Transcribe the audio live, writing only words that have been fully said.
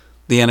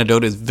The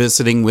Antidote is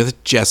visiting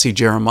with Jesse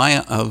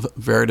Jeremiah of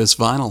Veritas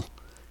Vinyl.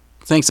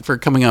 Thanks for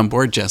coming on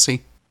board,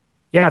 Jesse.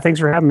 Yeah, thanks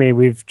for having me.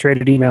 We've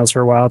traded emails for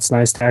a while. It's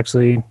nice to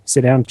actually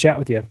sit down and chat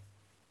with you.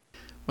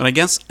 But I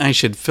guess I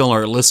should fill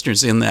our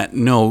listeners in that,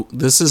 no,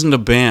 this isn't a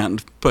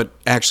band, but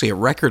actually a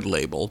record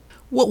label.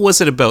 What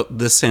was it about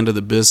this end of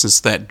the business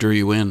that drew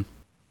you in?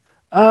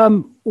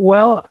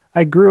 Well,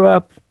 I grew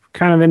up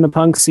kind of in the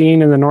punk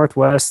scene in the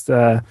Northwest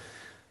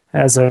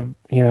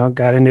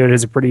got into it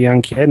as a pretty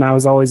young kid, and I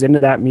was always into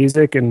that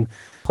music and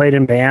played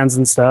in bands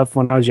and stuff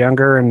when I was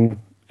younger, and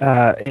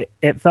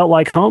it felt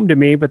like home to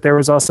me, but there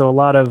was also a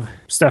lot of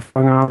stuff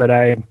going on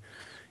that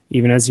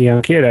even as a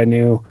young kid, I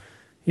knew,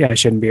 I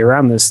shouldn't be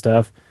around this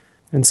stuff.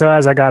 And so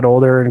as I got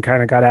older and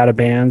kind of got out of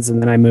bands,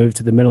 and then I moved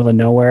to the middle of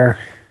nowhere,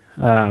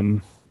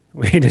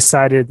 we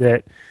decided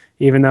that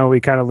even though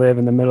we kind of live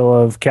in the middle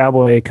of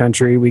cowboy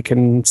country, we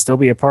can still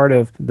be a part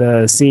of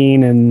the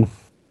scene and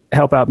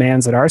help out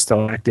bands that are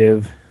still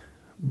active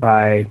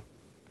by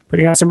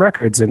putting out some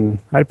records. And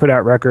I put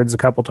out records a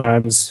couple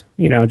times,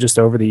 just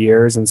over the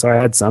years. And so I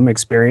had some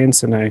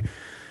experience, and I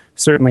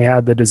certainly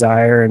had the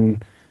desire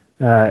and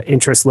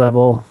interest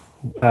level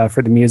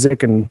for the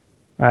music. And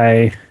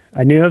I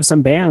knew of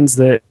some bands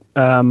that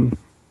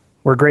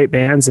were great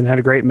bands and had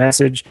a great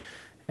message,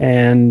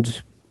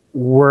 and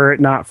were it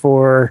not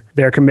for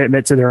their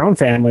commitment to their own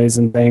families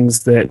and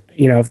things, that,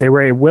 if they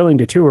were willing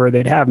to tour,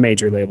 they'd have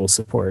major label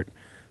support.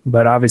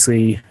 But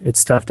obviously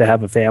it's tough to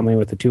have a family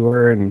with a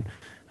tour and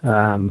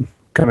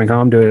coming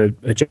home to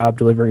a job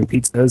delivering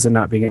pizzas and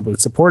not being able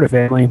to support a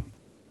family.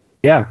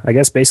 Yeah, I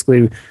guess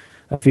basically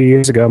a few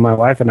years ago, my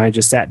wife and I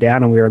just sat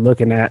down and we were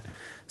looking at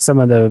some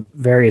of the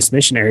various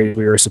missionaries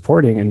we were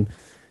supporting, and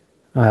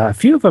a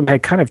few of them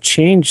had kind of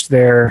changed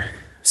their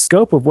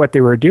scope of what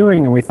they were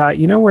doing. And we thought,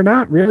 we're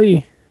not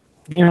really,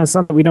 it's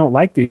not that we don't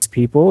like these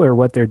people or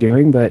what they're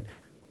doing, but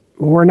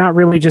we're not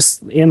really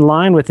just in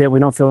line with it. We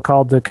don't feel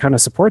called to kind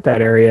of support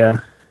that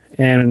area.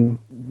 And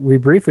we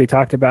briefly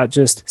talked about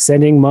just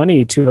sending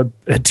money to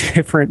a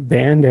different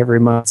band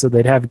every month so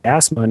they'd have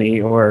gas money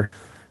or,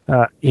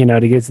 to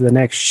get to the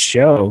next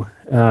show.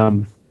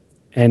 And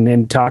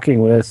in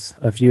talking with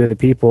a few of the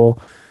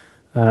people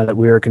that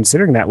we were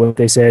considering that with,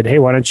 they said, hey,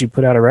 why don't you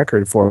put out a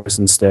record for us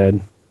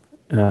instead?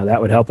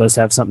 That would help us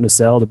have something to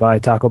sell to buy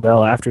Taco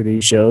Bell after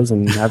these shows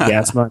and have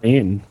gas money.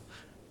 And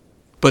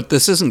but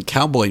this isn't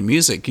cowboy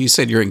music. You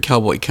said you're in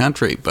cowboy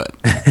country, but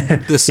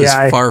this is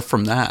far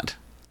from that.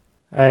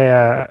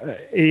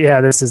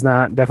 This is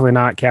definitely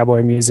not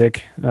cowboy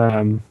music.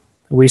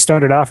 We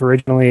started off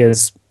originally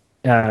as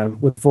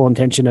with full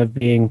intention of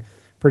being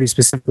pretty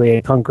specifically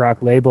a punk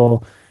rock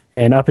label.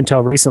 And up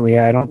until recently,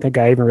 I don't think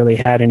I even really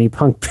had any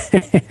punk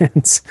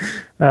bands.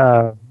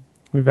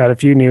 We've had a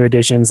few new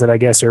additions that I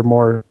guess are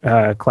more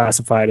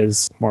classified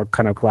as more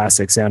kind of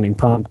classic sounding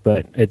punk,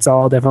 but it's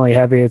all definitely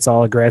heavy. It's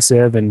all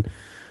aggressive, and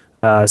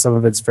some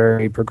of it's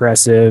very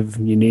progressive,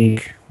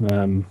 unique,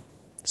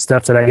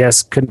 stuff that I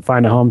guess couldn't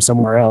find a home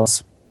somewhere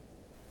else.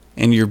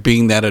 And you're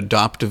being that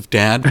adoptive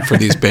dad for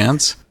these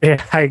bands?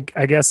 Yeah,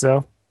 I guess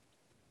so.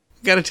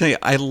 I got to tell you,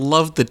 I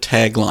love the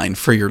tagline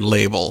for your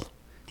label.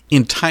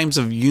 In times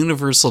of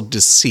universal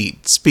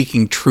deceit,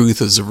 speaking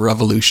truth is a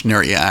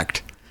revolutionary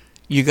act.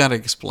 You got to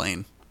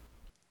explain.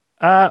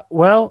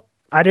 Well,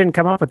 I didn't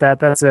come up with that.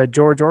 That's a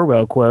George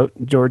Orwell quote.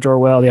 George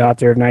Orwell, the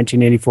author of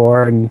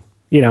 1984, and,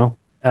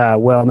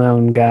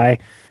 well-known guy.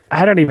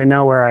 I don't even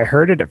know where I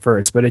heard it at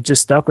first, but it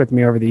just stuck with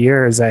me over the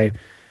years. And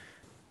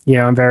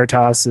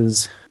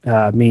Veritas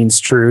means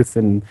truth,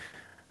 and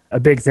a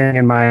big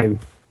thing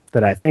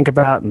that I think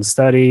about and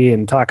study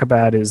and talk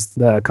about is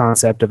the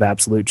concept of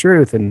absolute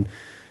truth. And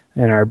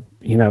in our,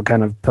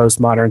 kind of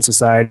postmodern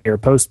society or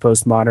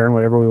post-postmodern,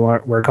 whatever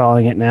we're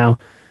calling it now,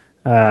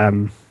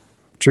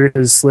 truth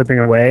is slipping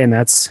away, and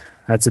that's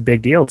a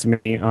big deal to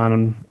me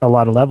on a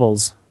lot of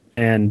levels.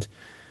 And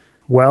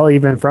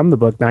even from the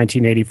book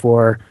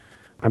 1984,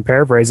 I'm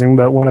paraphrasing,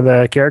 but one of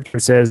the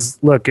characters says,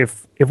 look,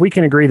 if we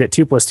can agree that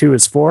 2 + 2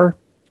 is 4,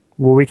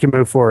 well, we can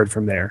move forward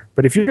from there.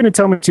 But if you're going to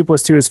tell me 2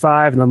 + 2 is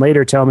 5 and then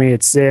later tell me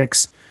it's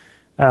 6,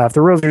 if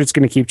the rules are just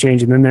going to keep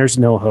changing, then there's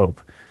no hope.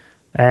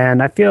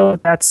 And I feel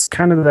that's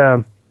kind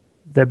of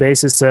the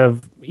basis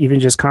of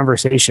even just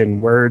conversation.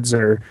 Words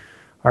are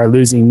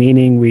losing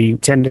meaning. We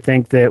tend to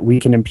think that we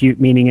can impute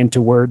meaning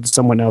into words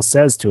someone else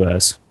says to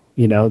us.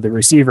 The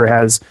receiver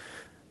has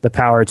the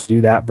power to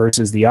do that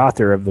versus the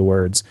author of the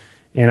words.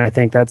 And I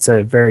think that's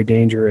a very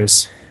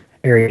dangerous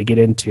area to get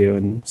into.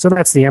 And so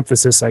that's the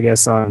emphasis, I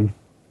guess, on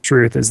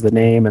truth as the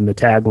name and the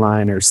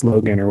tagline or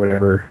slogan or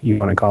whatever you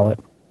want to call it.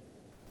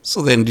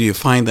 So then do you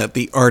find that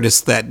the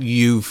artists that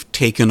you've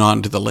taken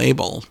onto the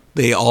label,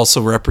 they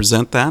also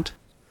represent that?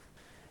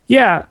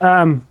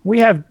 Yeah, we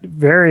have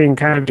varying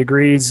kind of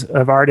degrees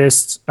of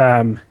artists.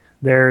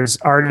 There's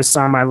artists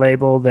on my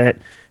label that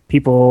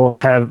people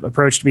have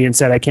approached me and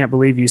said, I can't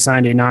believe you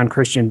signed a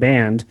non-Christian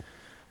band.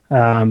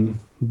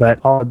 But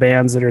all the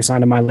bands that are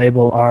signed to my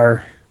label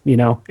are,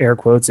 air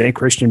quotes, a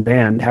Christian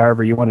band,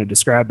 however you want to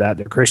describe that.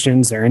 They're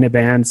Christians, they're in a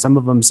band. Some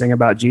of them sing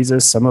about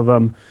Jesus. Some of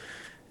them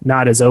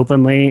not as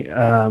openly.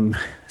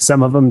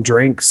 Some of them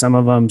drink, some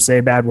of them say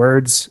bad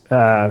words.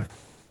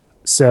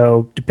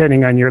 So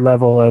depending on your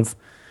level of,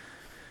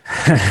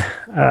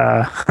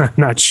 I'm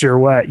not sure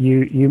what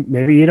you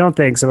maybe you don't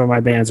think some of my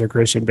bands are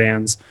Christian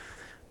bands,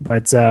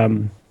 but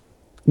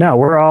no,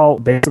 we're all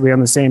basically on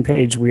the same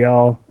page.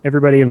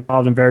 Everybody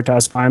involved in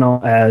Veritas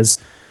Final as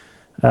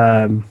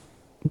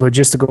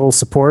logistical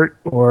support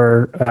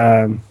or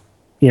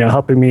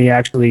helping me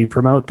actually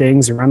promote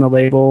things or run the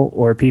label,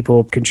 or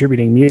people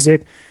contributing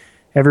music.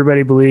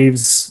 Everybody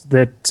believes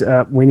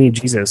that we need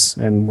Jesus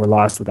and we're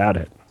lost without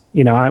it.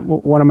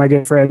 One of my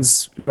good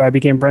friends who I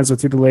became friends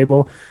with through the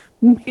label,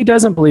 he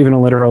doesn't believe in a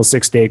literal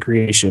 6-day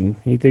creation.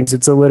 He thinks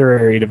it's a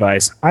literary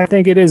device. I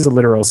think it is a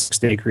literal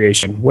 6-day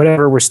creation.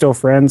 Whatever, we're still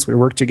friends. We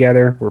work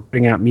together. We're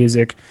putting out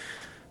music.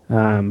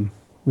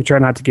 We try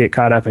not to get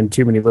caught up in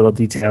too many little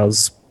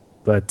details,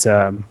 but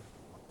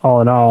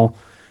all in all,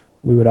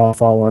 we would all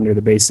fall under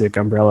the basic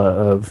umbrella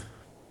of,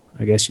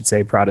 I guess you'd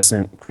say,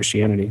 Protestant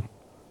Christianity.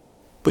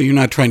 But you're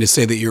not trying to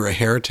say that you're a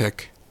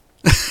heretic.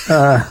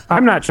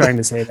 I'm not trying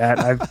to say that.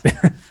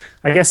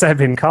 I guess I've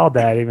been called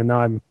that, even though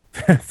I'm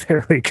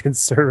fairly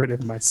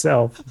conservative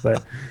myself.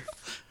 But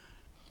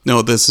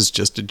no, this is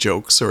just a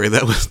joke. Sorry,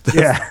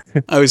 yeah.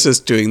 I was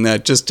just doing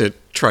that just to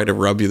try to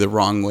rub you the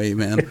wrong way,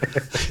 man.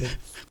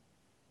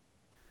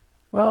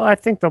 Well, I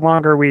think the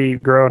longer we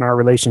grow in our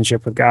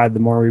relationship with God, the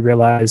more we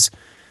realize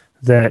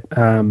that,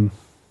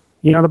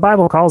 the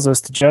Bible calls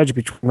us to judge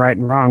between right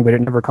and wrong, but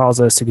it never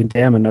calls us to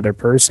condemn another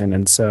person.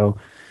 And so,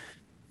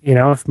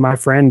 if my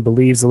friend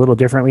believes a little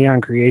differently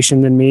on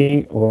creation than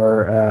me,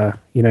 or,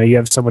 you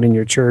have someone in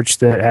your church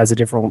that has a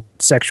different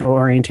sexual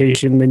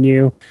orientation than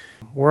you,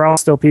 we're all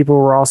still people.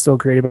 We're all still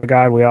created by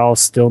God. We all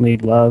still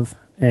need love.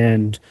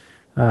 And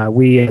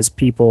we as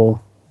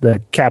people,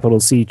 the capital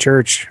C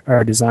church,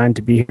 are designed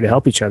to be here to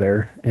help each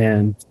other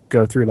and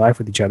go through life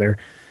with each other.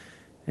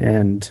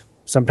 And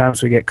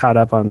sometimes we get caught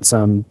up on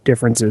some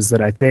differences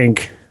that I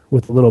think,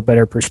 with a little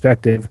better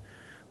perspective,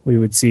 we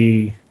would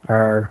see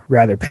are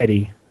rather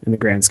petty in the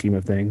grand scheme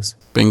of things.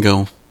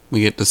 Bingo.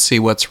 We get to see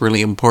what's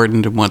really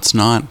important and what's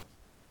not.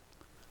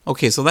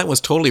 Okay, so that was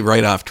totally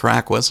right off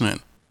track, wasn't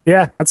it?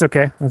 Yeah, that's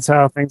okay. That's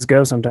how things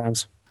go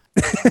sometimes.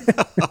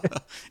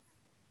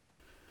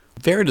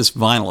 Veritas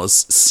Vinyl is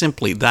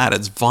simply that.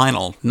 It's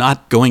vinyl,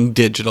 not going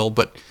digital,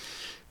 but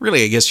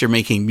really I guess you're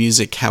making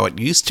music how it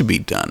used to be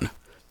done.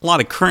 A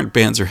lot of current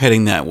bands are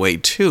heading that way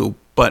too,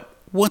 but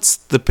what's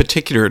the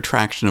particular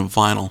attraction of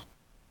vinyl?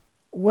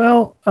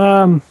 Well,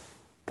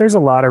 there's a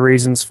lot of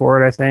reasons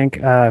for it, I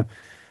think.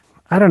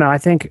 I don't know. I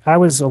think I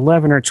was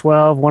 11 or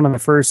 12, one of the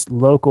first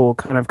local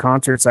kind of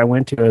concerts I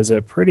went to as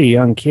a pretty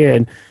young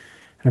kid.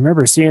 I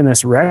remember seeing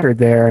this record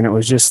there, and it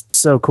was just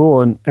so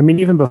cool. And I mean,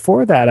 even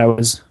before that, I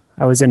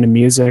was into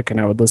music,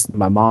 and I would listen to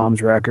my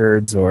mom's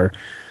records, or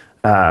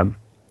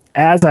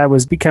as I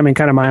was becoming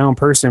kind of my own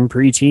person,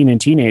 preteen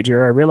and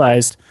teenager, I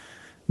realized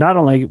not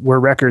only were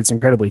records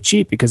incredibly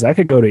cheap, because I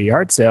could go to a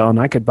yard sale and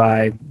I could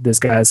buy this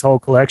guy's whole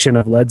collection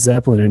of Led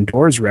Zeppelin and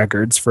Doors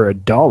records for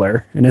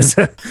 $1. And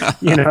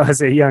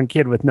as a young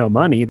kid with no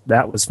money,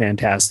 that was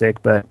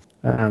fantastic. But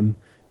kind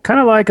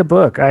of like a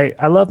book.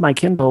 I love my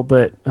Kindle,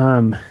 but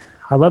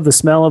I love the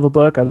smell of a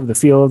book. I love the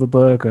feel of the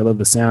book. I love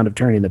the sound of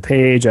turning the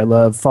page. I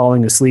love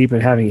falling asleep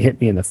and having it hit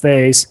me in the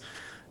face.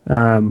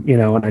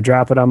 When I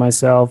drop it on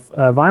myself.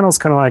 Vinyl's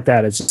kind of like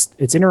that. It's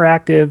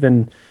interactive,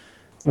 and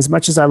as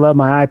much as I love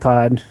my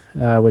iPod,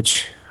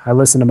 which I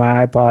listen to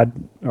my iPod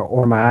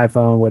or my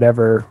iPhone,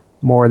 whatever,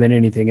 more than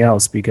anything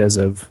else because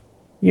of,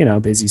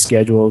 busy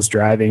schedules,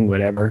 driving,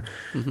 whatever.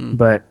 Mm-hmm.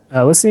 But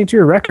listening to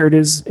a record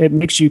it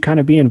makes you kind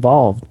of be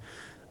involved.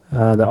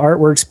 The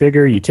artwork's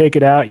bigger. You take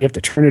it out, you have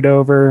to turn it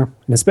over.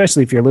 And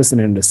especially if you're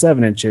listening to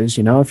 7 inches,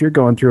 if you're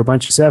going through a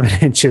bunch of 7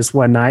 inches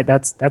one night,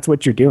 that's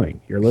what you're doing.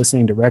 You're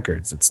listening to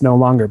records. It's no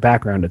longer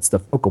background. It's the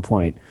focal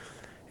point.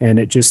 And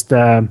it just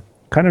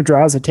kind of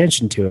draws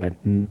attention to it.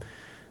 And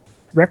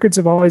records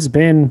have always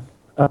been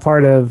a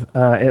part of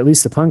at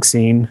least the punk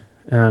scene.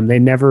 They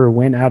never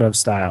went out of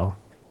style.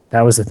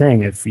 That was the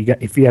thing. If you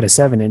had a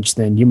 7-inch,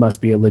 then you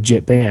must be a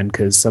legit band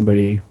because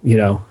somebody,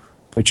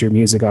 put your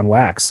music on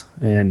wax.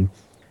 And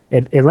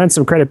it lends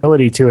some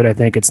credibility to it, I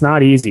think. It's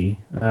not easy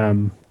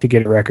to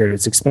get a record.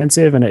 It's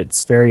expensive, and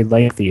it's very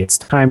lengthy. It's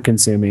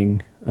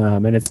time-consuming,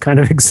 and it's kind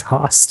of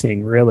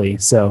exhausting, really.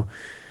 So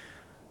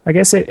I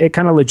guess it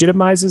kind of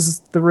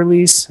legitimizes the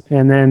release,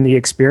 and then the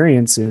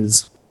experience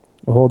is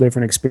a whole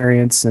different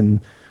experience.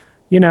 And,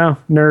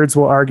 nerds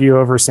will argue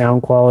over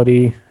sound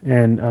quality,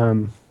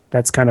 and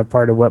that's kind of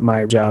part of what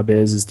my job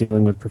is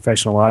dealing with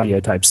professional audio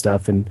type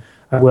stuff. And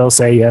I will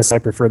say, yes, I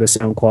prefer the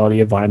sound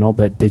quality of vinyl,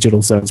 but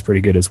digital sounds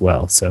pretty good as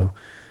well. So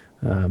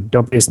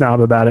don't be a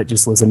snob about it.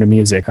 Just listen to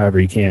music however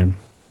you can.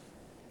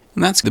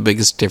 And that's the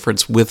biggest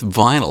difference with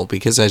vinyl,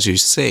 because as you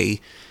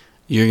say,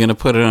 you're going to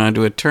put it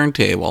onto a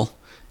turntable.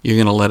 You're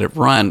going to let it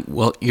run.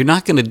 Well, you're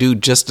not going to do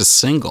just a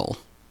single.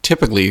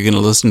 Typically, you're going to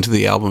listen to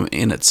the album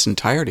in its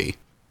entirety.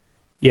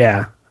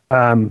 Yeah.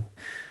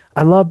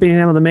 I love being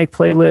able to make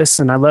playlists,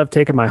 and I love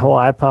taking my whole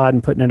iPod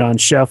and putting it on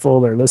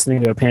shuffle or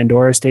listening to a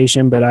Pandora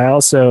station. But I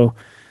also,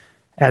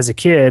 as a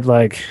kid,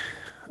 like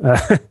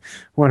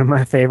one of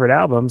my favorite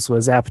albums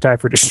was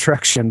Appetite for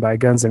Destruction by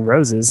Guns N'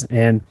 Roses.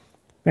 And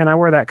man, I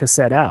wore that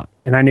cassette out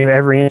and I knew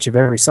every inch of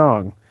every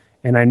song.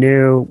 And I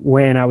knew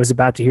when I was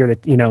about to hear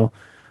that,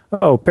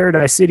 oh,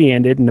 Paradise City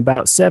ended in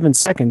about 7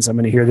 seconds. I'm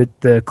going to hear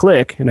the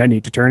click and I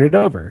need to turn it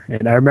over.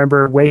 And I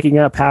remember waking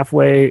up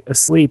halfway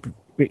asleep,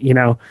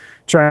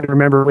 trying to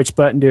remember which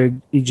button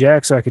to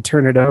eject so I could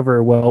turn it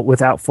over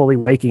without fully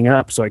waking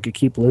up so I could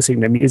keep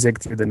listening to music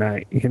through the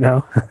night.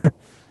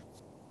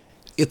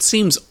 It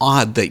seems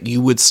odd that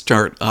you would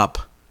start up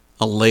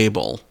a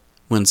label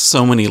when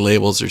so many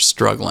labels are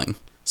struggling.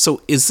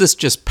 So is this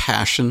just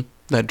passion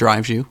that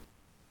drives you?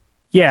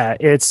 Yeah,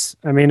 it's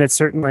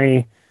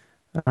certainly,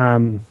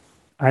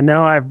 I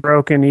know I've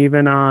broken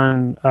even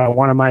on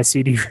one of my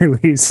CD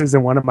releases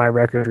and one of my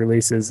record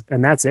releases,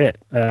 and that's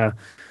it.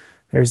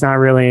 There's not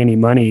really any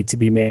money to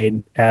be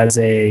made as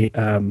a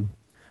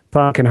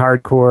punk and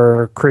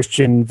hardcore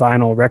Christian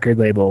vinyl record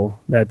label.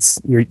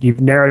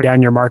 You've narrowed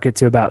down your market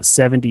to about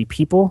 70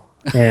 people,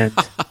 and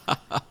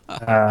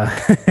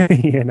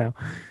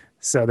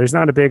so there's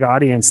not a big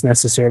audience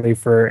necessarily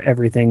for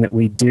everything that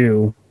we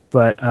do,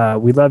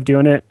 but we love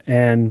doing it,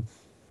 and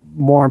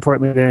more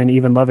importantly than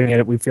even loving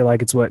it, we feel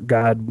like it's what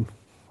God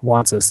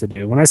wants us to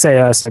do. When I say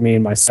us, I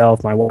mean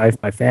myself, my wife,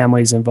 my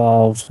family's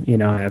involved.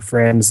 I have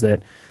friends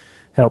that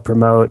help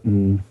promote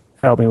and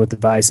help me with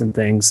advice and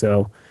things.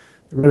 So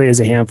there really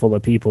is a handful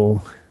of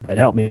people that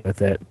help me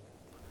with it.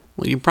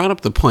 Well, you brought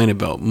up the point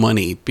about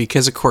money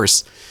because, of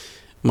course,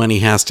 money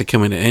has to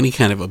come into any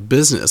kind of a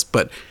business,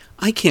 but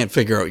I can't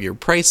figure out your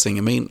pricing.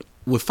 I mean,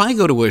 if I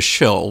go to a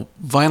show,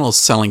 vinyl's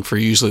selling for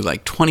usually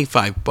like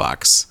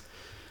 $25,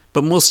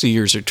 but most of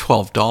yours are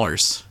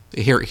 $12.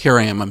 Here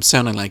I am. I'm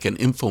sounding like an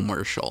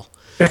infomercial.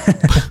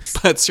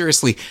 But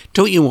seriously,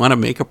 don't you want to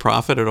make a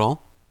profit at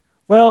all?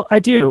 Well, I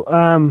do.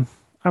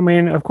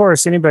 Of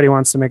course, anybody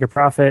wants to make a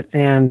profit.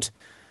 And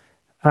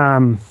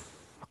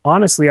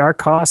honestly, our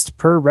cost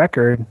per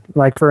record,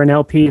 like for an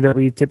LP that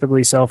we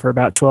typically sell for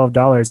about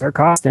 $12, our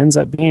cost ends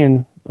up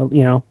being,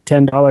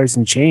 $10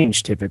 and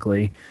change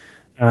typically.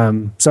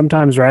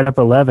 Sometimes right up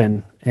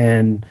 11.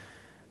 And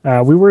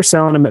we were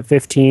selling them at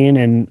 15,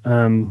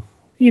 and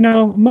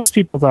most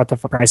people thought the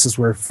prices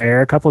were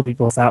fair. A couple of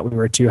people thought we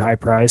were too high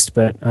priced,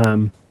 but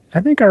I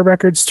think our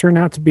records turn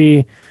out to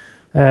be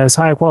as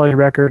high a quality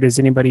record as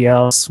anybody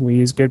else. We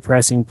use good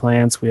pressing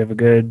plants. We have a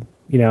good,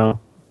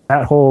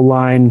 that whole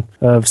line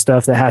of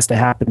stuff that has to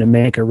happen to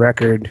make a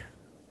record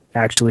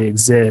actually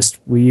exist.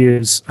 We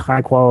use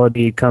high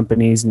quality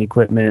companies and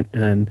equipment,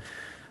 and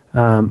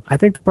I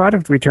think the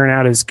product we turn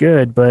out is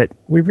good, but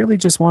we really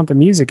just want the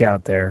music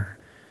out there.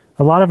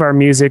 A lot of our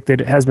music that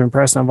has been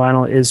pressed on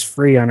vinyl is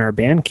free on our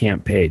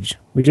Bandcamp page.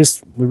 We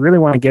really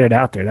want to get it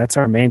out there. That's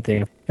our main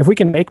thing. If we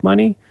can make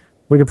money,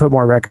 we can put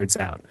more records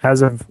out.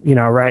 As of,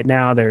 right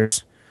now,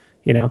 there's,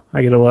 I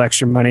get a little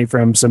extra money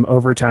from some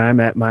overtime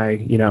at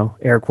my,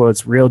 air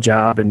quotes, real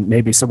job, and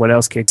maybe someone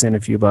else kicks in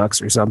a few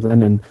bucks or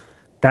something, and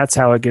that's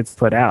how it gets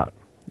put out.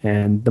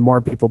 And the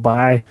more people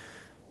buy,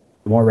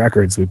 the more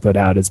records we put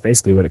out. It's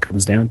basically what it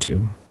comes down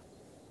to.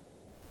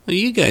 Well,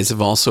 you guys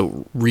have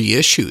also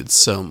reissued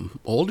some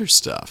older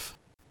stuff.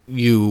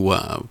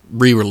 You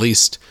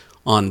re-released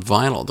on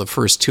vinyl the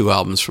first 2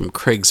 albums from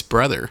Craig's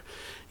Brother.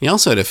 You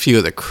also had a few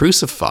of the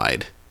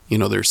Crucified,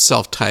 their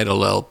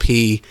self-titled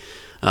LP,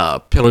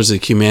 Pillars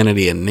of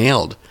Humanity and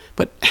Nailed.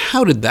 But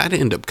how did that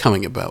end up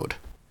coming about?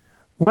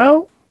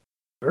 Well,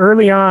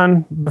 early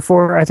on,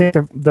 before I think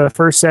the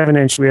first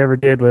 7-inch we ever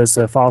did was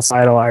a False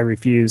Idol, I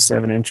Refuse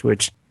 7-inch,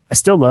 which I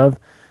still love.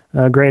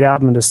 A great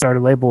album to start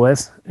a label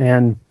with.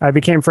 And I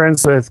became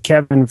friends with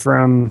Kevin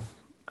from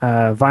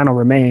Vinyl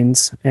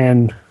Remains,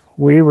 and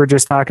we were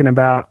just talking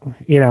about,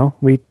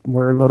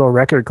 we're little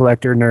record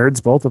collector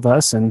nerds, both of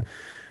us, and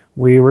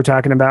we were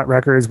talking about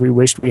records we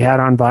wished we had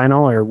on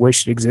vinyl or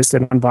wished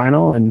existed on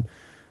vinyl. And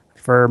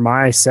for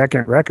my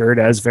second record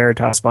as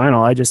Veritas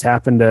Vinyl, I just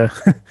happened to,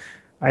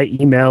 I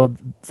emailed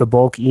the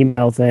bulk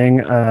email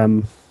thing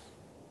on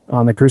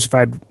the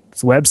Crucified's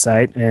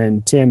website,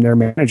 and Tim, their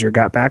manager,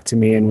 got back to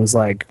me and was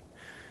like,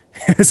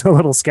 he was a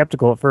little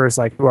skeptical at first,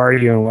 like, who are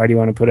you and why do you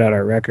want to put out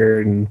our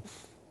record?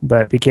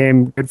 But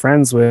became good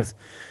friends with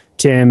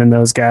Tim and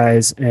those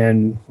guys,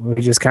 and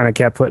we just kind of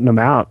kept putting them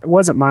out. It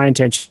wasn't my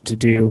intention to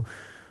do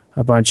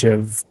a bunch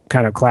of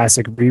kind of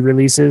classic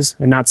re-releases,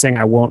 and not saying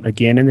I won't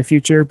again in the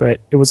future, but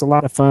it was a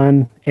lot of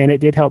fun, and it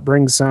did help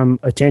bring some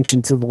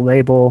attention to the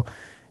label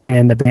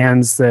and the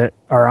bands that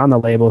are on the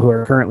label who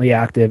are currently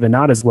active and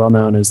not as well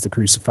known as the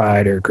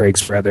Crucified or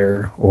Craig's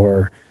Brother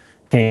or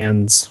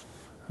Hands.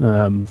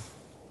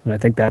 And I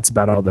think that's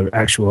about all the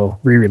actual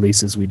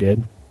re-releases we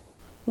did.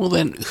 Well,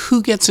 then,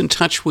 who gets in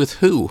touch with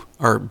who?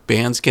 Are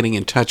bands getting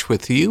in touch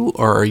with you,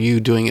 or are you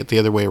doing it the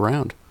other way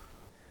around?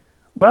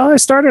 Well, I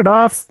started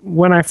off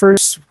when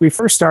we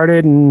first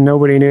started and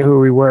nobody knew who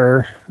we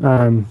were,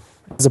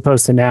 as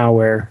opposed to now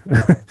where,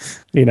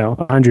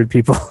 100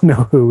 people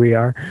know who we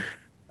are.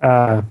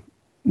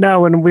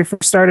 No, when we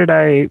first started,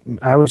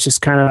 I was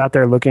just kind of out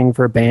there looking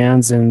for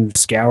bands and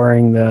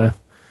scouring the,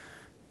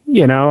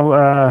 you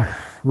know,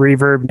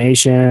 Reverb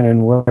Nation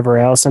and whatever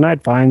else, and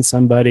I'd find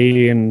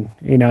somebody, and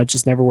it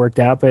just never worked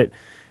out. But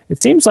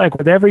it seems like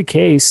with every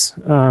case,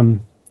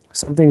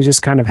 something's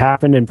just kind of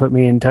happened and put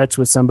me in touch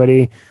with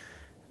somebody.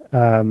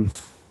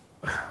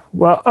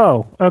 Well,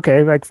 oh,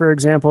 okay. Like for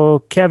example,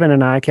 Kevin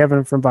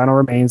from Vinyl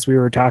Remains, we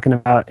were talking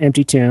about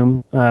Empty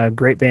Tomb, a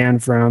great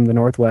band from the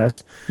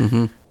Northwest.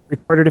 Mm-hmm.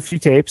 Recorded a few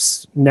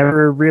tapes,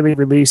 never really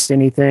released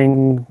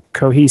anything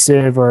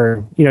cohesive,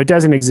 or it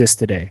doesn't exist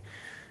today.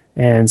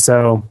 And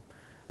so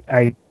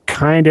I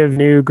kind of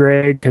knew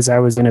Greg because I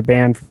was in a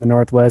band from the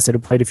Northwest that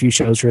had played a few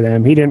shows for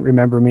them. He didn't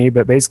remember me,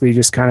 but basically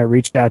just kind of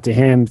reached out to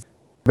him.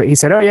 But he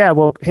said, "Oh yeah,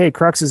 well, hey,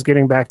 Crux is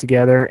getting back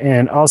together,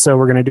 and also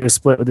we're going to do a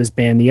split with this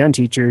band, the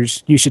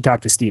Unteachers. You should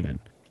talk to Steven."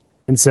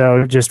 And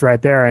so just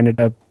right there, I ended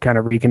up kind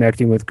of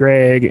reconnecting with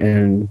Greg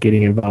and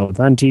getting involved with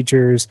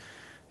Unteachers.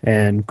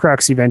 And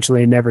Crux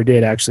eventually never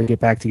did actually get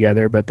back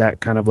together, but that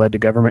kind of led to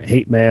government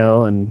hate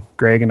mail. And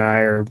Greg and I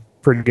are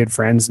pretty good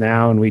friends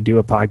now, and we do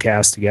a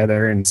podcast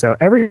together. And so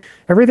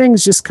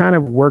everything's just kind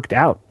of worked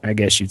out, I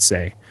guess you'd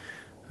say.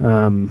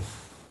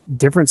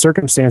 Different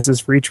circumstances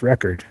for each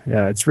record.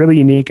 It's really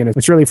unique, and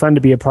it's really fun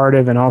to be a part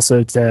of, and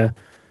also to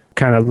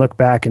kind of look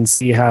back and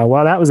see how,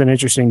 well, that was an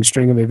interesting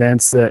string of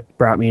events that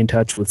brought me in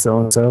touch with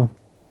so-and-so.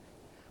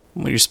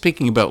 When you're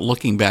speaking about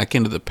looking back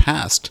into the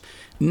past,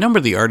 a number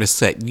of the artists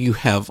that you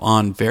have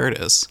on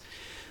Veritas,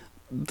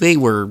 they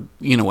were,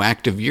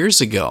 active years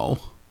ago,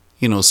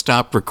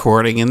 stopped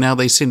recording, and now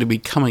they seem to be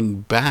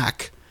coming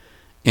back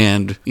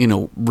and,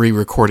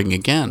 re-recording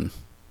again.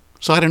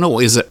 So I don't know,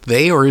 is it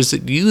they or is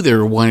it you that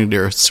are wanting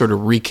to sort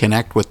of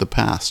reconnect with the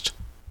past?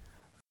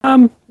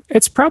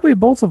 It's probably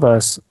both of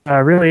us.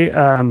 Really,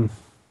 I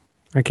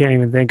can't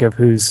even think of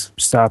who's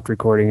stopped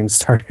recording and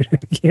started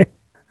again.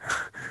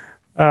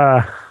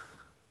 Well,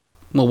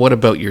 what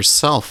about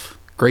yourself?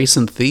 Grace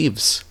and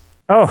Thieves.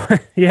 Oh,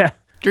 yeah.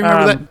 Do you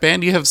remember that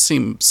band? You have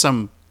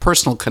some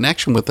personal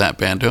connection with that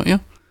band, don't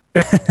you?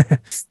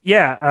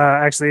 Yeah,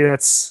 actually,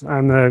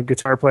 I'm the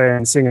guitar player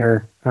and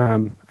singer.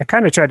 I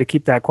kind of tried to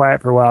keep that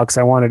quiet for a while because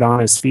I wanted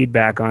honest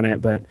feedback on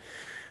it, but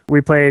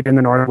we played in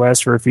the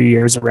Northwest for a few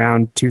years,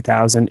 around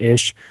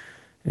 2000-ish,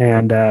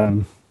 and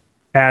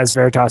as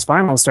Veritas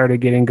Vinyl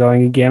started getting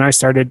going again, I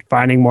started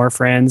finding more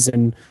friends,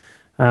 and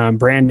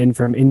Brandon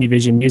from Indie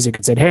Vision Music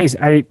had said, "Hey,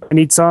 I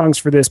need songs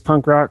for this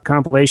punk rock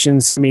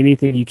compilation. Send me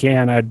anything you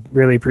can. I'd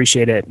really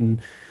appreciate it."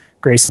 And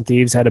Grace and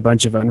Thieves had a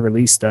bunch of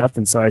unreleased stuff,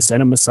 and so I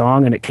sent him a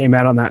song, and it came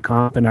out on that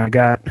comp, and I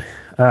got,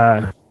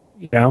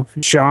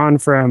 Sean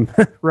from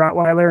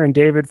Rottweiler and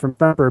David from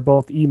Thumper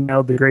both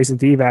emailed the Grace and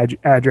Thieves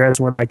address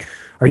and were like,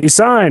 "Are you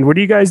signed? What are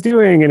you guys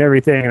doing?" and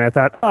everything. And I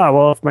thought,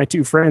 well, if my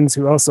two friends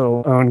who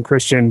also own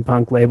Christian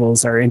punk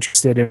labels are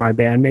interested in my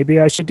band,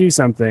 maybe I should do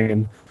something.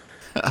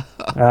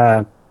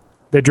 And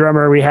the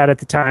drummer we had at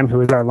the time, who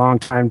was our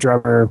longtime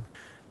drummer,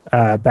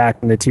 back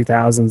in the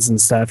 2000s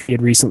and stuff, he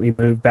had recently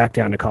moved back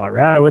down to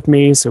Colorado with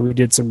me, so we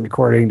did some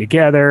recording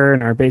together,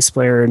 and our bass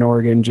player in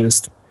Oregon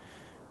just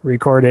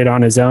recorded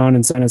on his own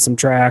and sent us some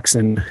tracks,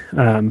 and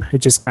it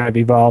just kind of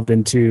evolved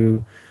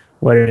into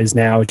what it is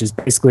now, which is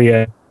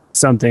basically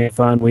something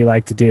fun we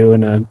like to do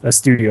in a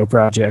studio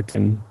project,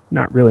 and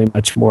not really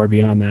much more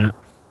beyond that.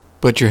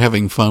 But you're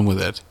having fun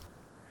with it.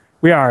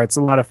 We are. It's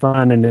a lot of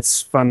fun, and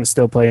it's fun to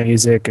still play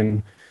music,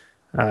 and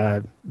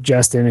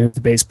Justin, who's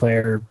the bass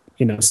player,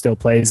 still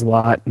plays a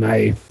lot, and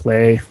I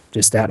play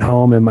just at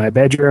home in my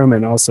bedroom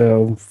and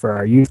also for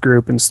our youth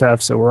group and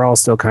stuff. So we're all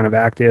still kind of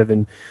active.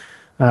 And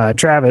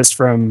Travis,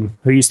 who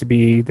used to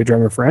be the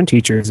drummer for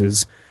Unteachers,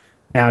 is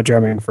now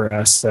drumming for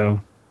us.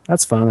 So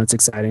that's fun. That's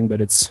exciting.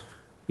 But it's,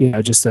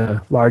 just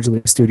largely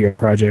a studio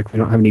project. We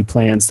don't have any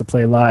plans to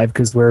play live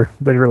because we're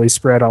literally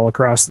spread all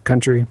across the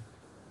country.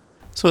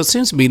 So it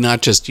seems to be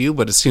not just you,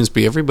 but it seems to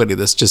be everybody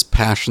that's just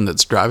passion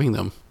that's driving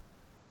them.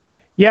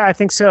 Yeah, I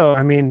think so.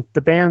 I mean,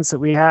 the bands that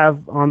we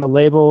have on the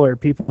label, or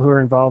people who are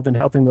involved in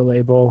helping the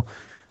label,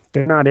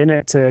 they're not in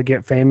it to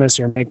get famous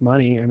or make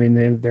money. I mean,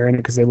 they're in it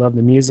because they love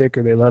the music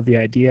or they love the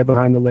idea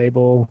behind the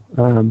label.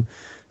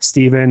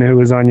 Steven, who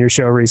was on your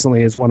show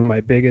recently, is one of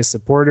my biggest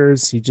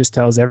supporters. He just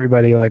tells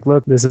everybody, like,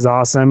 look, this is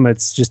awesome.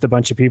 It's just a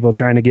bunch of people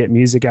trying to get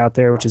music out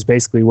there, which is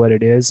basically what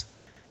it is.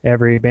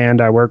 Every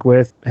band I work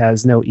with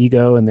has no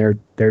ego, and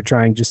they're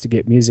trying just to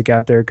get music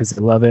out there because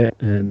they love it,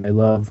 and they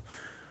love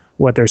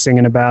what they're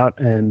singing about,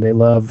 and they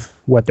love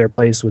what their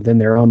place within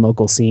their own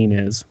local scene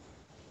is.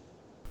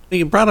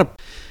 You brought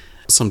up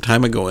some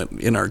time ago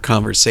in our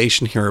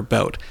conversation here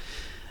about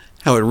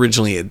how it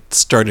originally had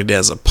started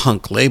as a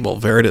punk label,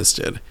 Veritas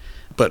did,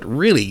 but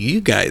really you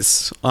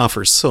guys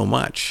offer so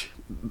much.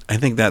 I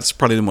think that's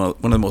probably one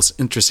of the most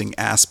interesting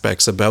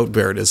aspects about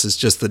Veritas is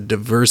just the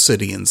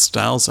diversity in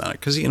styles on it,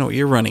 because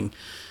you're running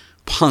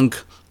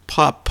punk,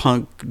 pop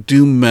punk,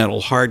 doom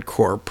metal,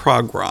 hardcore,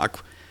 prog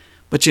rock.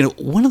 But,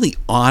 one of the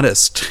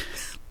oddest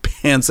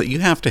bands that you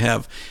have to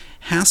have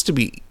has to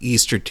be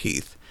Easter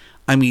Teeth.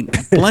 I mean,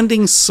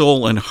 blending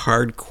soul and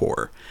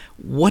hardcore.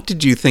 What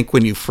did you think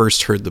when you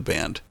first heard the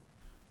band?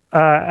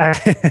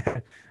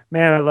 Man,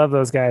 I love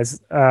those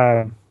guys.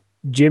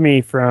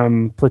 Jimmy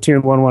from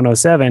Platoon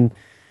 1107,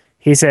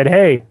 he said,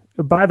 "Hey,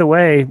 by the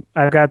way,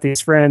 I've got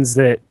these friends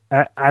that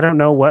I don't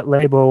know what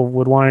label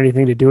would want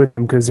anything to do with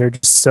them because they're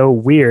just so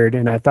weird."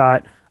 And I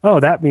thought, oh,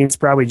 that means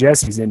probably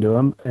Jesse's into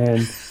them.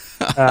 And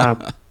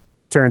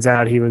turns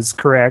out he was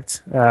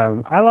correct.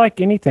 I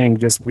like anything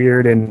just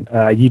weird and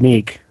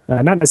unique.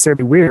 Not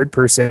necessarily weird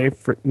per se,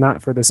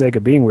 not for the sake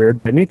of being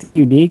weird, but anything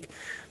unique,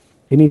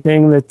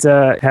 anything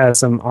that has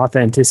some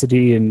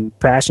authenticity and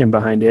passion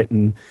behind it.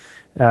 And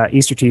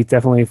Easter Teeth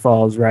definitely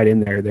falls right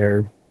in there.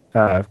 They're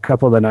a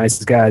couple of the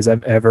nicest guys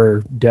I've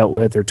ever dealt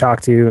with or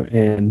talked to,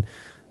 and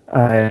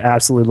I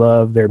absolutely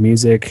love their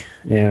music,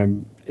 and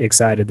I'm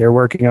excited. They're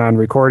working on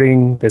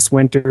recording this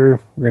winter.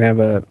 We're going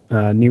to have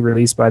a new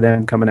release by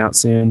them coming out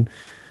soon,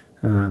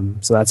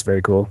 so that's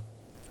very cool.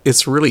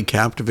 It's really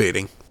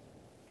captivating.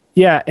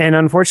 Yeah, and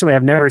unfortunately,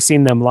 I've never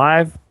seen them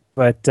live,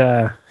 but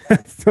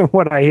from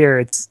what I hear,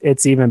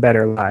 it's even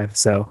better live.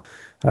 So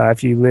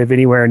if you live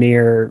anywhere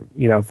near,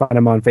 find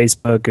them on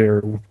Facebook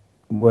or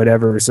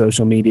whatever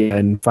social media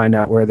and find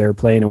out where they're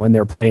playing and when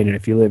they're playing. And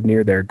if you live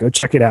near there, go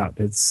check it out.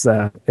 It's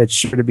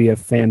sure to be a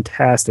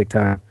fantastic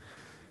time.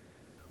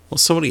 Well,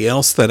 somebody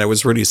else that I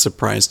was really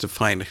surprised to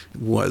find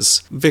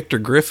was Victor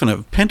Griffin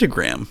of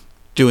Pentagram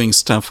doing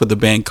stuff with a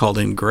band called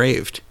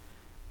Engraved.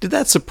 Did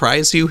that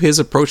surprise you, his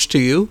approach to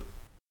you?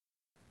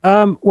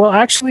 Well,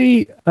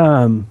 actually,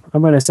 I'm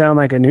going to sound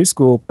like a new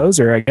school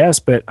poser, I guess,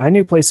 but I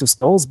knew Place of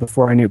Skulls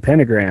before I knew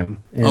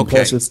Pentagram. And Okay.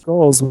 Place of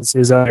Skulls was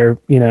his other,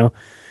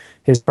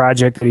 his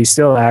project that he's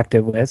still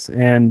active with.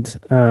 And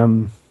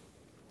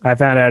I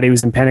found out he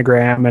was in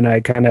Pentagram, and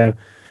I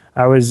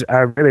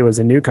really was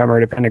a newcomer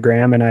to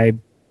Pentagram,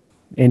 and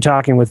in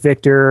talking with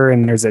Victor,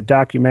 and there's a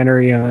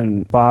documentary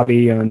on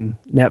Bobby on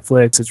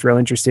Netflix. It's real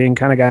interesting.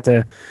 Kind of got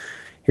to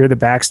hear the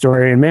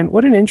backstory, and man,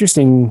 what an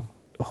interesting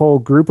whole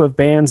group of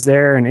bands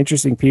there, and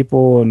interesting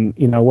people, and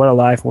what a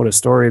life, what a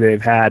story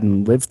they've had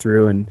and lived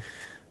through.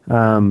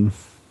 And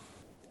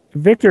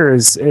Victor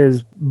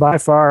is by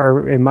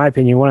far, in my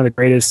opinion, one of the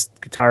greatest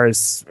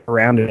guitarists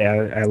around today.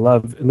 I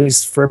love, at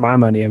least for my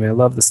money, I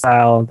love the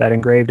style. That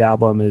Engraved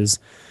album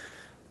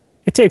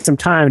it takes some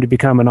time to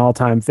become an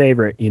all-time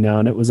favorite,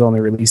 and it was only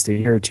released a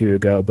year or two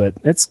ago, but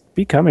it's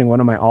becoming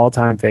one of my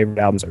all-time favorite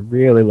albums. I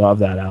really love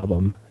that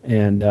album.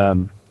 And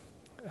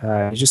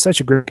he's just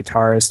such a great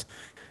guitarist.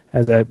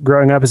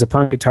 Growing up as a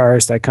punk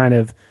guitarist, I kind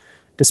of,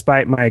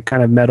 despite my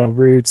kind of metal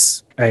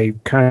roots, I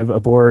kind of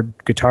abhorred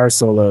guitar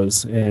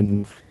solos,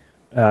 and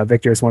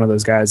Victor is one of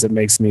those guys that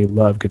makes me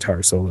love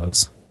guitar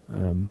solos.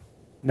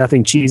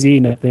 Nothing cheesy,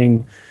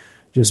 nothing,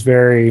 just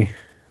very,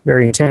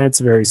 very intense,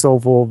 very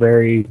soulful,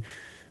 very,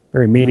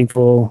 very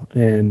meaningful.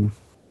 And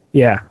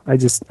yeah,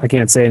 I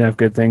can't say enough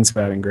good things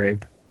about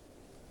Engraved.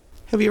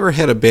 Have you ever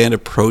had a band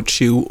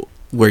approach you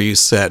where you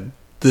said,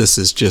 this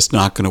is just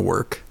not going to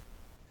work?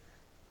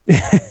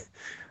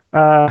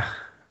 I've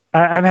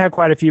had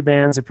quite a few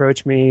bands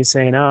approach me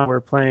saying, "Oh, we're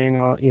playing,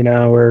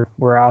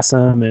 we're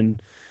awesome,"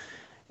 and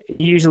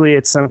usually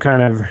it's some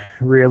kind of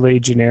really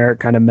generic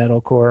kind of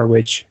metalcore,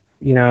 which,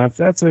 if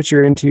that's what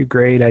you're into,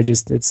 great.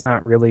 It's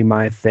not really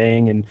my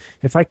thing, and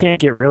if I can't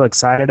get real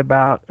excited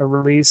about a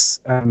release,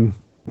 I'm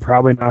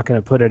probably not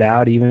going to put it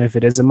out, even if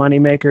it is a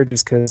moneymaker,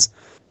 just because.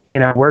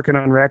 Working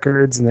on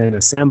records and then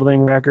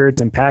assembling records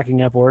and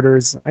packing up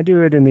orders. I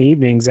do it in the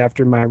evenings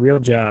after my real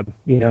job,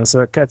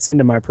 so it cuts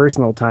into my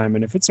personal time.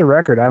 And if it's a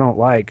record I don't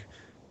like,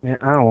 man,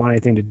 I don't want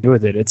anything to do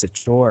with it. It's a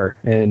chore,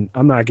 and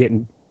I'm not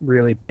getting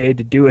really paid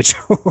to do a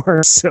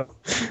chore. So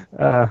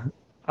I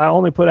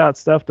only put out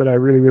stuff that I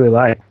really, really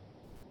like.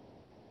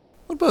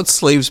 What about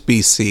Slaves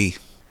BC?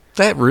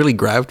 That really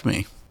grabbed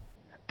me.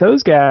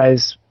 Those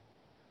guys,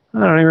 I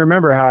don't even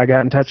remember how I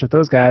got in touch with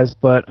those guys,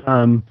 but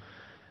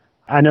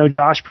I know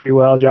Josh pretty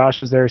well.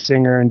 Josh was their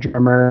singer and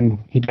drummer, and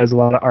he does a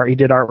lot of art. He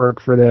did artwork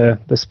for the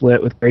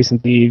split with Grace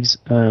and Thieves.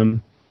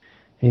 And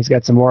he's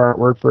got some more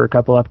artwork for a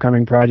couple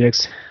upcoming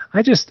projects.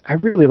 I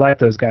really like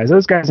those guys.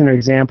 Those guys are an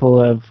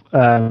example of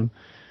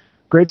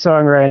great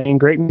songwriting,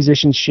 great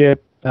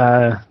musicianship.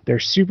 They're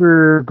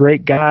super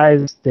great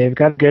guys. They've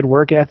got good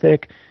work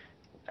ethic.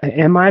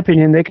 In my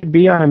opinion, they could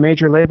be on a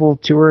major label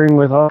touring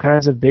with all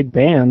kinds of big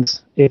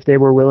bands if they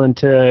were willing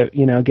to,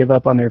 give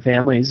up on their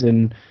families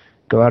and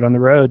go out on the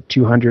road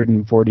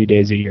 240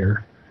 days a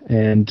year.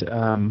 And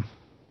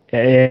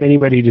if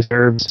anybody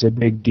deserves a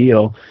big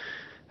deal,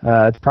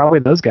 it's probably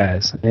those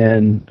guys.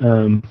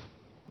 And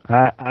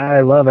I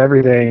love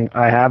everything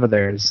I have of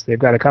theirs. They've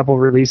got a couple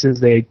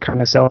releases they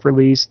kind of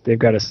self-released. They've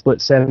got a split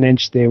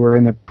 7-inch they were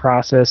in the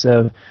process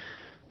of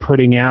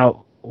putting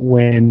out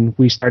when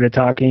we started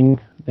talking.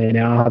 They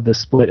now have the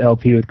split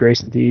LP with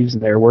Grace and Thieves,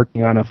 and they're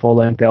working on a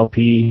full-length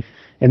LP.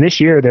 And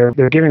this year,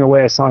 they're giving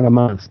away a song a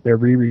month. They're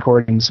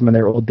re-recording some of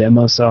their old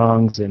demo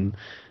songs, and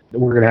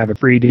we're going to have a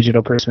free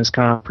digital Christmas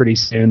comp pretty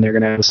soon. They're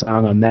going to have a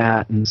song on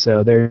that. And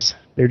so they're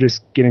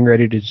just getting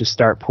ready to just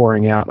start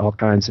pouring out all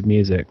kinds of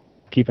music.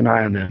 Keep an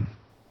eye on them.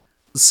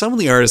 Some of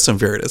the artists on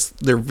Veritas,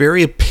 they're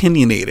very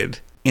opinionated,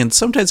 And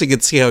sometimes I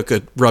could see how it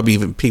could rub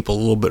even people a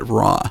little bit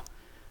raw.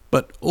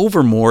 But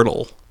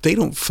Overmortal, they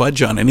don't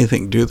fudge on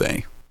anything, do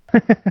they?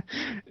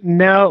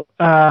 No,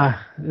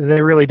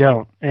 they really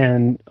don't.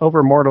 And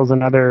Overmortal's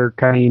another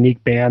kind of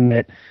unique band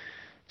that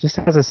just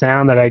has a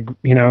sound that I,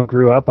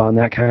 grew up on,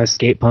 that kind of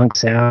skate punk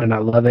sound, and I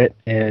love it.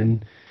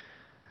 And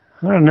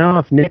I don't know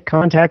if Nick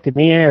contacted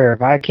me or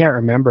if I can't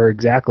remember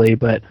exactly,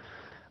 but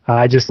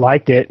I just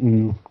liked it.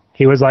 And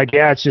he was like,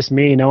 yeah, it's just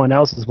me. No one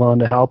else is willing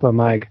to help. I'm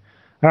like,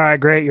 all right,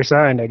 great. You're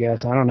signed, I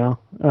guess. I don't know.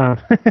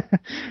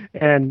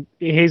 And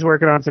he's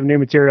working on some new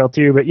material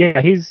too, but yeah,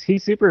 he's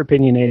super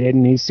opinionated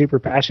and he's super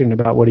passionate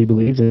about what he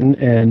believes in.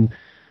 And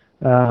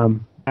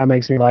that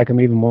makes me like him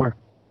even more.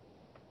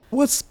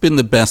 What's been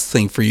the best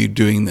thing for you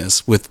doing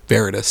this with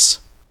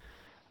Veritas?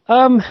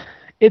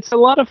 It's a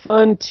lot of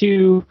fun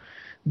to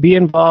be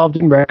involved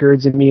in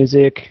records and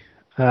music.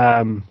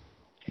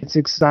 It's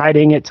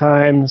exciting at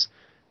times.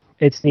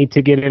 It's neat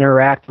to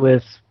interact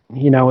with,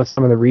 with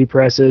some of the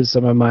represses,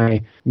 some of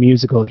my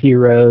musical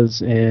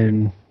heroes,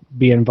 and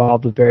be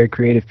involved with very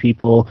creative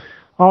people.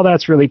 All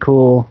that's really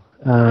cool.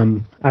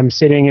 I'm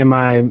sitting in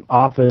my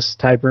office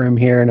type room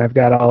here, and I've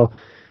got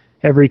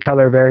every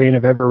color variant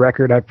of every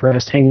record I've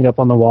pressed hanging up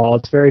on the wall.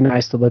 It's very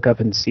nice to look up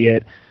and see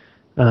it.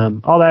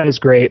 All that is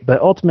great,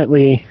 but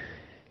ultimately,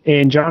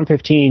 in John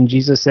 15,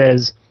 Jesus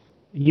says,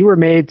 "You were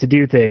made to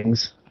do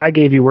things. I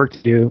gave you work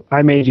to do.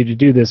 I made you to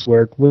do this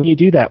work. When you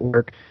do that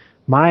work,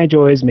 my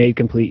joy is made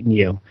complete in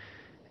you."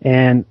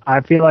 And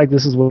I feel like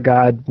this is what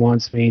God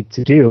wants me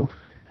to do.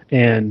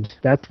 And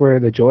that's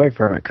where the joy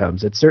from it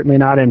comes. It's certainly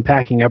not in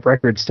packing up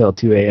records till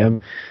 2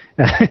 a.m.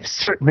 It's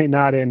certainly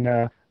not in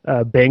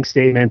a bank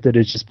statement that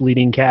is just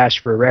bleeding cash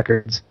for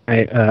records.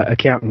 My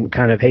accountant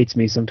kind of hates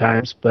me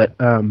sometimes, but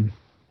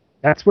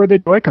that's where the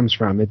joy comes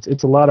from.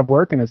 It's a lot of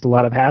work and it's a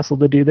lot of hassle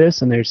to do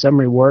this, and there's some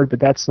reward, but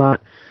that's not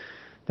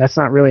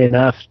really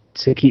enough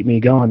to keep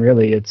me going,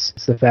 really. It's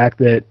the fact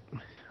that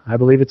I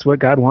believe it's what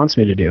God wants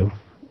me to do.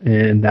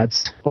 And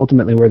that's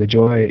ultimately where the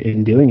joy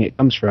in doing it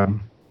comes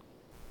from.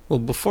 Well,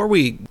 before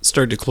we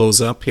start to close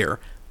up here,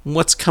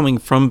 what's coming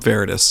from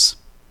Veritas?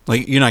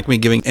 Like, you're not going to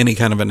be giving any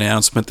kind of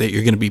announcement that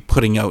you're going to be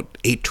putting out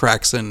 8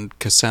 tracks and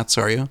cassettes,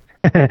 are you?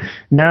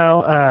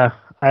 No,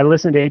 I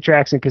listened to 8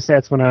 tracks and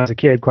cassettes when I was a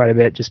kid quite a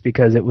bit just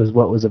because it was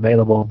what was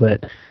available,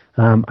 but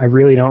I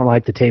really don't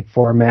like the tape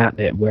format.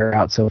 It wear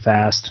out so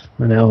fast.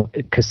 I know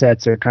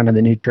cassettes are kind of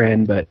the new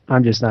trend, but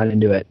I'm just not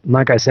into it. And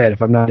like I said,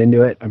 if I'm not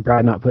into it, I'm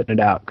probably not putting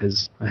it out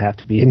because I have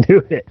to be into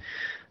it.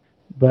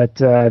 But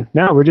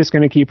no, we're just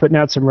going to keep putting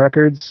out some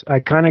records. I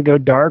kind of go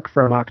dark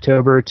from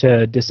October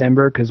to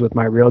December because with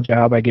my real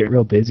job, I get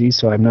real busy,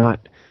 so I'm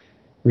not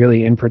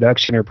really in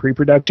production or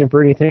pre-production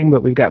for anything,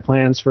 but we've got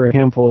plans for a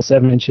handful of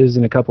 7-inches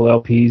and a couple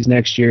LPs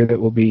next year that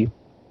will be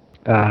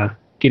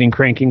getting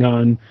cranking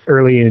on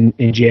early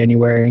in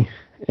January,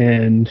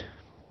 and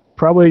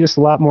probably just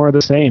a lot more of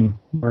the same.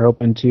 We're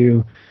open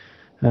to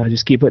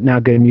just keep putting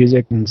out good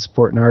music and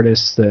supporting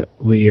artists that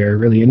we are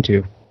really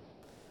into.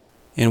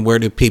 And where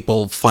do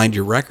people find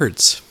your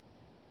records?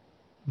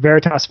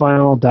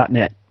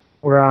 VeritasVinyl.net.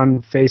 We're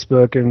on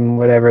Facebook and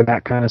whatever,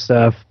 that kind of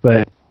stuff,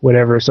 but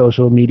whatever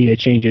social media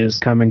changes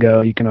come and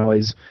go, you can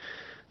always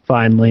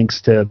find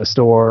links to the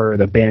store or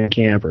the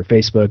Bandcamp or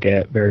Facebook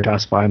at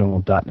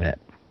VeritasVinyl.net.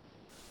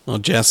 Well,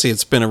 Jesse,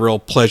 it's been a real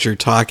pleasure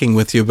talking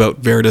with you about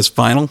Veritas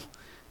Vinyl.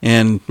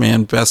 And,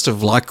 man, best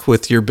of luck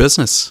with your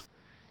business.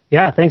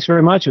 Yeah, thanks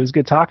very much. It was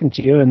good talking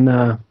to you,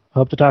 and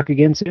hope to talk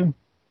again soon.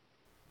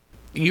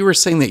 You were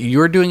saying that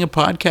you're doing a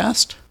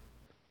podcast?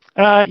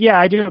 Yeah,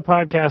 I do a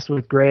podcast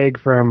with Greg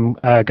from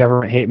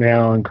Government Hate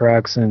Mail and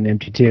Crux and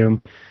Empty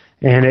Tomb.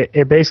 And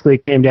it basically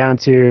came down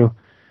to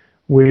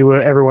we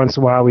would every once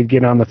in a while we'd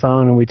get on the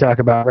phone and we talk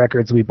about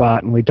records we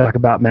bought and we talk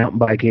about mountain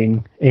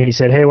biking. And he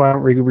said, "Hey, why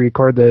don't we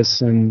record this?"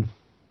 And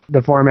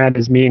the format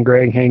is me and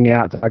Greg hanging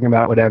out talking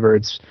about whatever.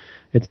 It's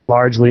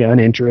largely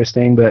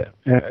uninteresting, but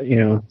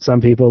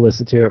some people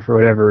listen to it for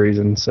whatever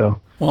reason. So,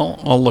 well,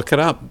 I'll look it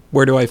up.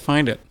 Where do I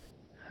find it?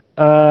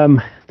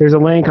 There's a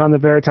link on the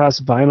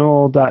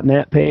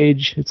VeritasVinyl.net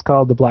page. It's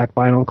called the Black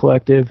Vinyl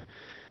Collective.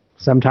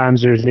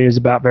 Sometimes there's news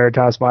about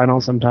Veritas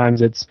Vinyl.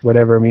 Sometimes it's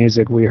whatever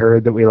music we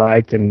heard that we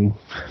liked and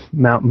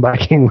mountain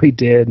biking we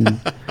did. And,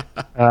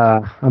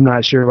 I'm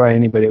not sure why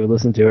anybody would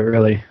listen to it,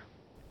 really.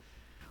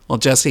 Well,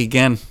 Jesse,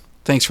 again,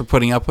 thanks for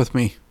putting up with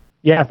me.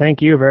 Yeah,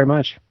 thank you very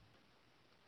much.